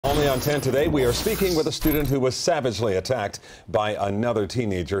Currently on 10 today, we are speaking with a student who was savagely attacked by another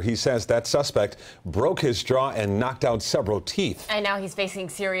teenager. He says that suspect broke his jaw and knocked out several teeth. And now he's facing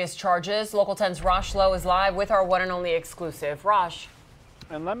serious charges. Local 10's Rosh Lowe is live with our one and only exclusive. Rosh.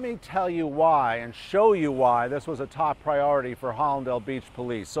 And let me tell you why and show you why this was a top priority for Hallandale Beach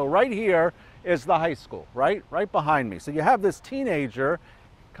Police. So right here is the high school, right behind me. So you have this teenager,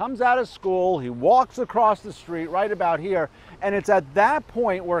 comes out of school, he walks across the street right about here, and it's at that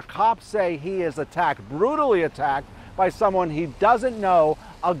point where cops say he is attacked, brutally attacked by someone he doesn't know,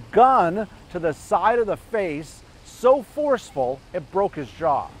 a gun to the side of the face, so forceful it broke his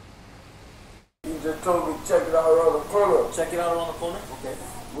jaw. He just told me check it out on the corner. Check it out on the corner?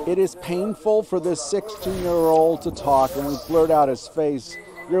 Okay. It is painful for this 16-year-old to talk, and we blurred out his face.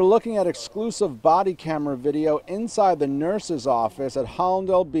 You're looking at exclusive body camera video inside the nurse's office at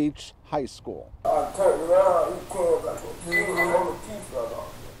Hallandale Beach High School.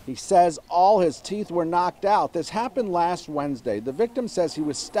 He says all his teeth were knocked out. This happened last Wednesday. The victim says he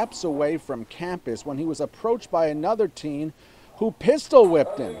was steps away from campus when he was approached by another teen who pistol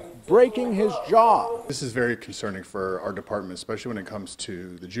whipped him, breaking his jaw. This is very concerning for our department, especially when it comes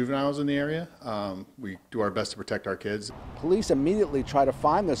to the juveniles in the area. We do our best to protect our kids. Police immediately try to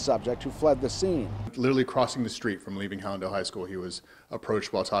find the subject who fled the scene. Literally crossing the street from leaving Hallandale High School, he was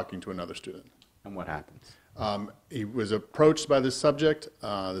approached while talking to another student. And what happens? He was approached by this subject.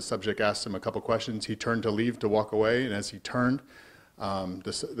 The subject asked him a couple questions. He turned to leave to walk away, and as he turned,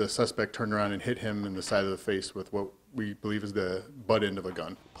 the suspect turned around and hit him in the side of the face with what we believe is the butt end of a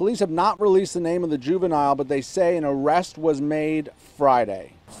gun. Police have not released the name of the juvenile, but they say an arrest was made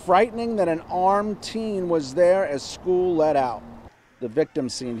Friday. Frightening that an armed teen was there as school let out. The victim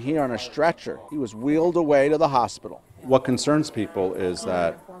seen here on a stretcher. He was wheeled away to the hospital. What concerns people is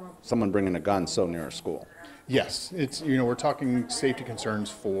that someone bringing a gun so near a school. Yes, it's, we're talking safety concerns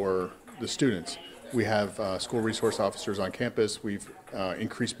for the students. We have school resource officers on campus. We've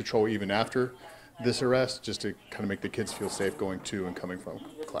increased patrol even after this arrest, just to kind of make the kids feel safe going to and coming from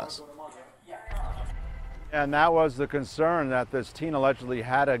class. And that was the concern, that this teen allegedly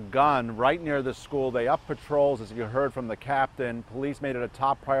had a gun right near the school. They upped patrols, as you heard from the captain. Police made it a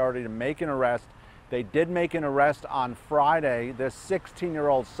top priority to make an arrest. They did make an arrest on Friday. This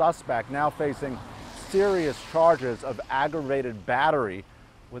 16-year-old suspect now facing serious charges of aggravated battery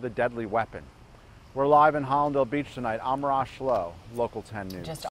with a deadly weapon. We're live in Hallandale Beach tonight. I'm Rosh Lowe, Local 10 News.